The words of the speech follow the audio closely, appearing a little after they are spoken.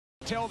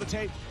tail of the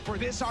tape for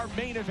this, our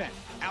main event.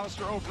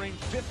 Alistair Overeem,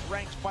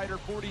 5th-ranked fighter,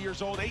 40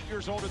 years old, 8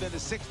 years older than the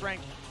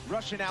 6th-ranked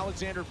Russian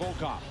Alexander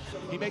Volkov.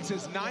 He makes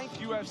his 9th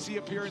UFC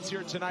appearance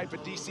here tonight,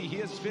 but DC, he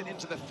has fit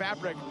into the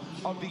fabric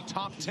of the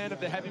top 10 of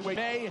the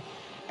heavyweight.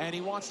 And he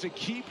wants to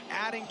keep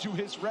adding to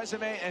his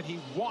resume, and he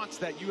wants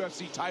that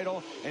UFC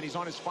title, and he's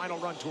on his final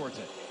run towards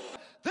it.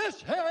 This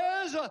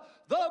is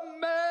the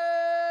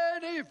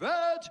main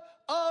event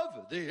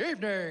of the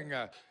evening.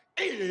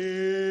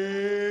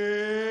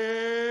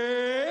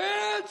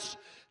 It's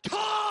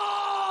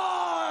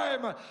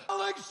time!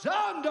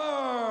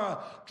 Alexander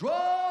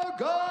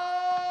Drago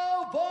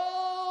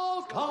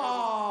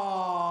Volkov!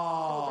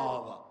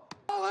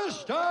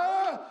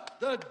 Alistair,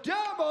 the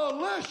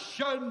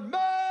Demolition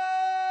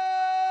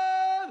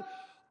Man,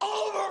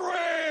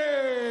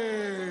 Overeem!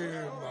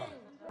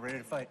 Ready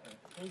to fight.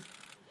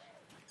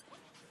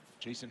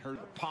 Jason heard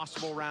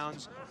possible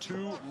rounds,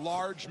 2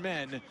 large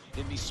men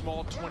in the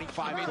small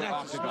 25-foot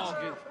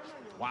octagon.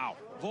 Wow.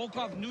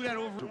 Volkov knew that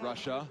over to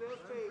Russia,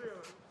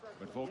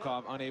 but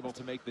Volkov unable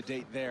to make the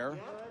date there.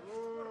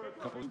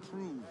 Couple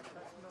improved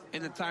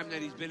in the time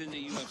that he's been in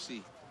the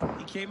UFC.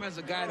 He came as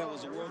a guy that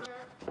was a world.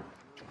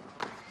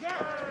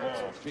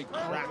 Oh, big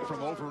crack from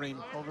Overeem.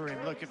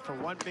 Overeem looking for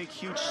one big,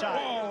 huge shot.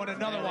 Oh, and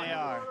another one. They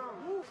are.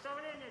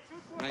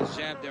 Nice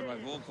jab there by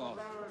Volkov.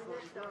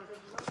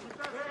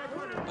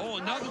 Oh,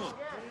 another one.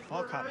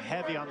 Volkov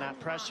heavy on that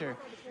pressure.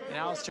 And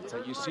Alistair.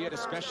 So you see it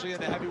especially in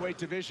the heavyweight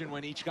division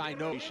when each guy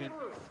knows. So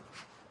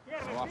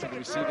often do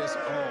we see this.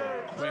 Oh,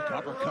 quick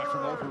uppercut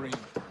from Overeem.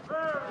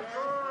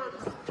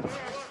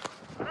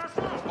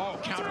 Oh,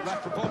 counter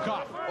left from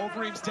Volkov.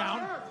 Overeem's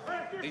down.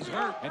 He's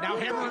hurt. And now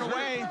hammering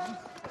away.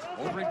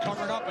 Overeem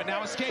covering up and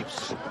now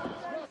escapes.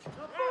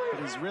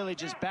 But he's really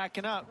just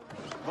backing up.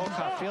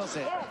 Volkov feels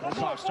it.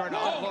 Volkov starting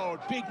to unload.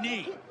 Big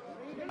knee.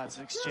 That's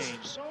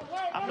exchanged.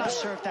 I'm not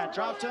sure if that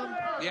dropped him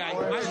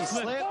or if he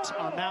slipped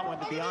on that one,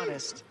 to be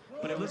honest.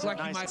 But it looks like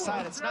nice he might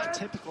side. It's not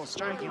typical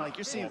striking like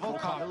you're seeing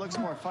Volkov. It looks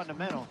more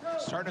fundamental.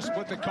 Starting to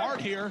split the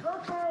card here.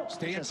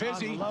 Staying Just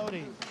busy.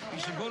 Unloading. You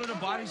should go to the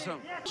body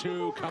some.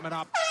 2 coming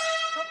up.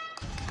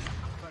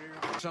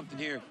 Something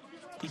here.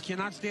 He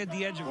cannot stay at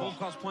the edge of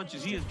Volkov's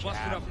punches. He is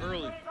busted up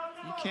early.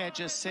 You can't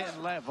just sit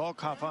and let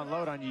Volkov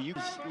unload on you.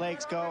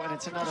 Legs go, and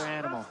it's another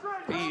animal.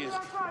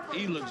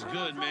 He looks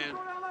good, man.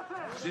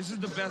 This is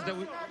the best that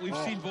we've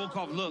seen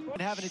Volkov look.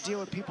 Been having to deal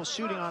with people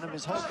shooting on him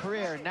his whole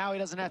career. Now he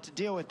doesn't have to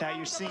deal with that.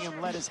 You're seeing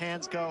him let his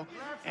hands go.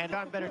 And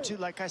gotten better, too.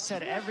 Like I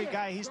said, every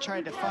guy he's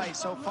tried to fight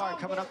so far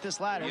coming up this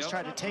ladder has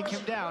tried to take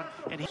him down.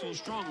 And he's so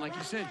strong, like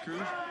you said,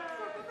 Cruz.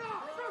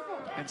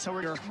 And so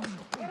we're...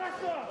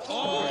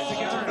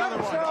 Oh! Another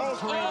one.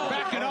 Overeem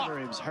backing up.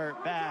 Overeem's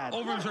hurt bad.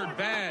 Overeem's hurt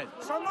bad.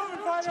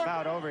 It's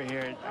about over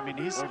here. I mean,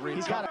 he's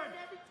got...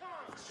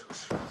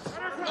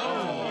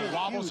 Oh,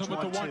 wobbles him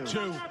with the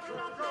 1-2. 1-2.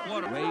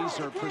 What a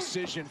razor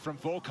precision from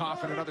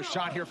Volkov, and another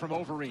shot here from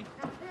Overeem.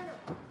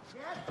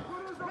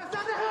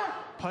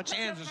 Punch.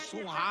 Hands are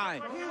so high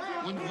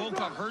when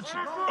Volkov hurts you.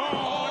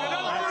 Oh, and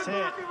another That's one.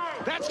 it.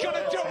 That's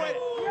gonna do it.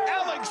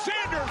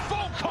 Alexander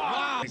Volkov.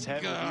 Wow. It's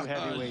heavy,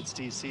 heavyweights,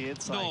 DC.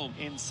 It's like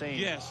insane.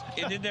 Yes,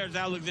 and then there's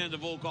Alexander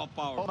Volkov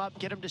power. Pull him up,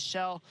 get him to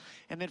shell,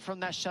 and then from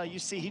that shell, you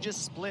see he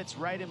just splits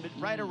right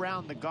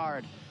around the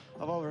guard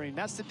of Overeem.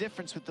 That's the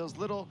difference with those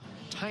little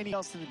tiny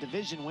else in the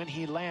division when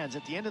he lands.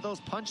 At the end of those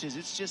punches,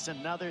 it's just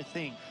another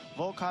thing.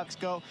 Volkov's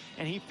go,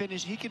 and he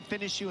can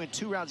finish you in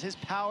 2 rounds. His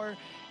power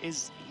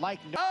is like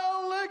no...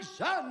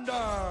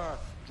 Alexander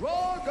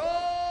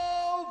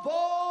Drago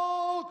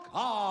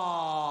Volkov!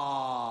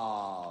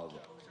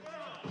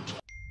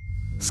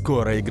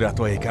 Скоро игра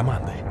твоей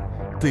команды.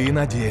 Ты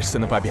надеешься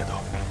на победу.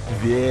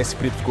 Весь в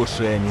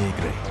предвкушении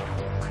игры.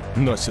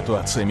 Но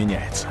ситуация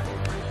меняется.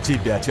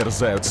 Тебя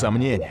терзают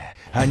сомнения.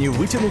 Они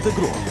вытянут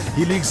игру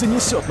или их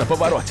занесет на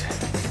повороте.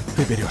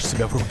 Ты берешь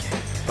себя в руки,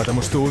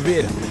 потому что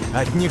уверен,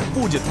 от них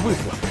будет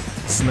выхлоп.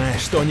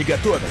 Знаешь, что они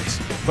готовились.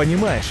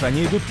 Понимаешь,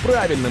 они идут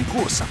правильным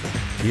курсом.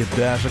 И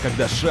даже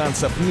когда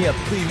шансов нет,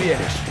 ты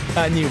веришь,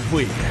 они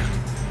выиграют.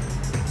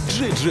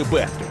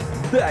 GGBet.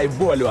 Дай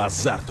волю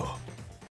азарту.